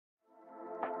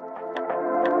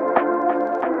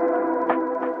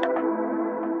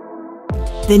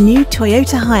The new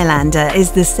Toyota Highlander is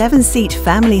the 7-seat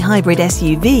family hybrid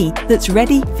SUV that's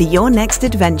ready for your next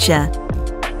adventure.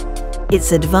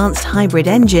 Its advanced hybrid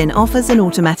engine offers an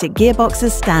automatic gearbox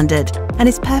as standard and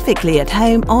is perfectly at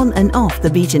home on and off the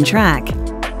beaten track.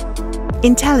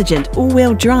 Intelligent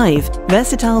all-wheel drive,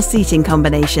 versatile seating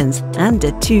combinations and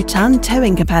a 2-ton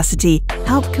towing capacity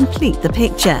help complete the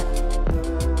picture.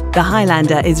 The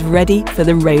Highlander is ready for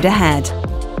the road ahead.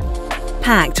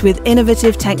 Packed with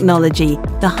innovative technology,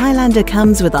 the Highlander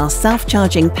comes with our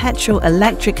self-charging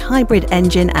petrol-electric hybrid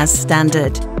engine as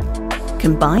standard,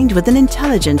 combined with an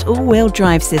intelligent all-wheel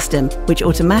drive system which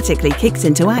automatically kicks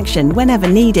into action whenever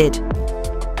needed.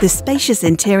 The spacious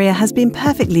interior has been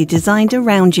perfectly designed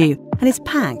around you and is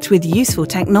packed with useful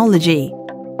technology.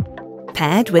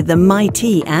 Paired with the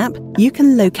MyT app, you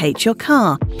can locate your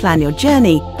car, plan your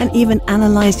journey, and even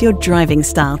analyze your driving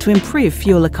style to improve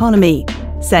fuel economy.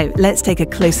 So let's take a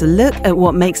closer look at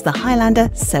what makes the Highlander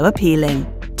so appealing.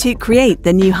 To create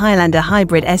the new Highlander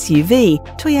hybrid SUV,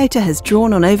 Toyota has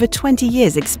drawn on over 20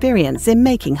 years' experience in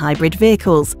making hybrid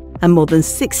vehicles and more than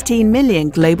 16 million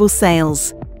global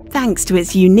sales. Thanks to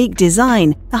its unique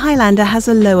design, the Highlander has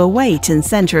a lower weight and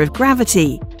center of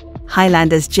gravity.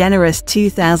 Highlander's generous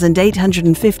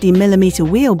 2,850mm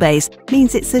wheelbase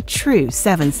means it's a true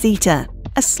 7-seater.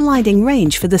 A sliding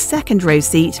range for the second-row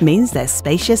seat means there's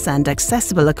spacious and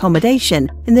accessible accommodation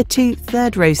in the 2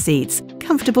 third-row seats,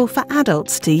 comfortable for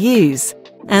adults to use.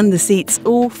 And the seats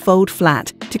all fold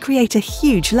flat to create a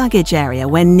huge luggage area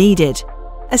when needed.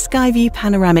 A Skyview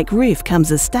panoramic roof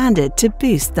comes as standard to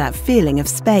boost that feeling of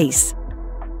space.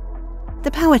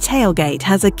 The power tailgate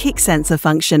has a kick sensor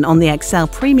function on the XL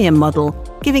Premium model,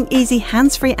 giving easy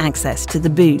hands-free access to the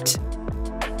boot.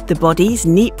 The body's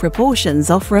neat proportions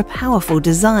offer a powerful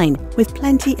design with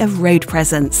plenty of road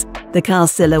presence. The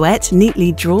car's silhouette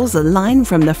neatly draws a line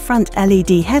from the front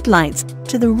LED headlights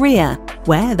to the rear,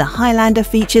 where the Highlander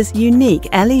features unique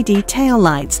LED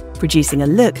taillights, producing a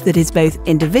look that is both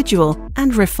individual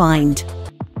and refined.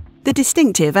 The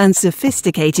distinctive and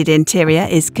sophisticated interior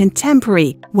is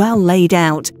contemporary, well laid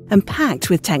out, and packed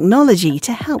with technology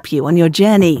to help you on your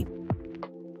journey.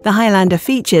 The Highlander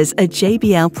features a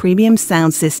JBL premium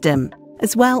sound system,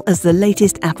 as well as the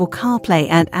latest Apple CarPlay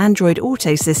and Android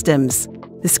Auto systems.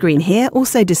 The screen here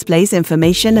also displays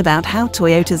information about how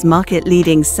Toyota's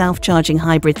market-leading self-charging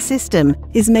hybrid system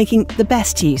is making the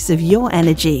best use of your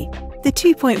energy. The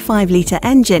 2.5-litre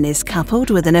engine is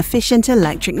coupled with an efficient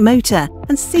electric motor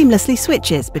and seamlessly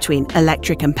switches between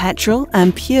electric and petrol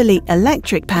and purely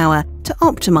electric power to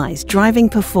optimize driving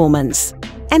performance.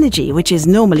 Energy which is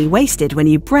normally wasted when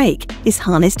you brake is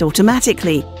harnessed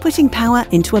automatically, putting power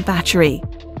into a battery.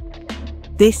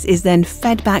 This is then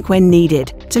fed back when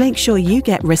needed to make sure you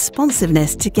get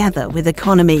responsiveness together with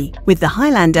economy. With the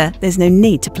Highlander, there's no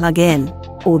need to plug in.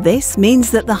 All this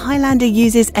means that the Highlander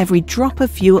uses every drop of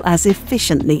fuel as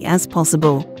efficiently as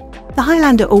possible. The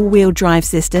Highlander all-wheel drive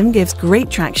system gives great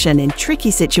traction in tricky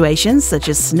situations such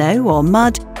as snow or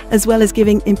mud, as well as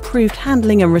giving improved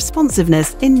handling and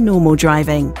responsiveness in normal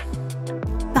driving.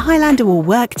 The Highlander will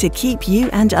work to keep you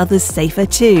and others safer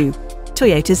too.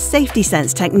 Toyota's Safety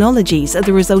Sense technologies are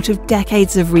the result of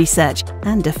decades of research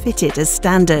and are fitted as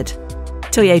standard.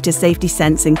 Toyota Safety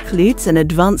Sense includes an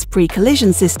advanced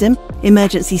pre-collision system,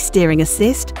 emergency steering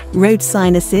assist, road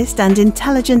sign assist, and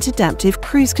intelligent adaptive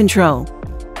cruise control.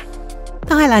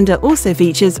 The Highlander also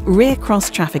features rear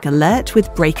cross-traffic alert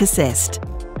with brake assist.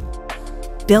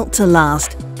 Built to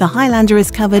last, the Highlander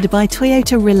is covered by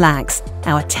Toyota Relax,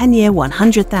 our 10-year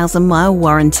 100,000-mile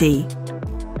warranty.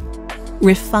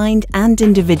 Refined and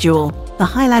individual, the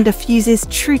Highlander fuses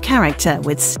true character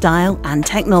with style and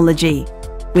technology.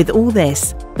 With all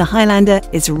this, the Highlander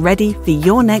is ready for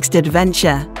your next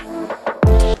adventure.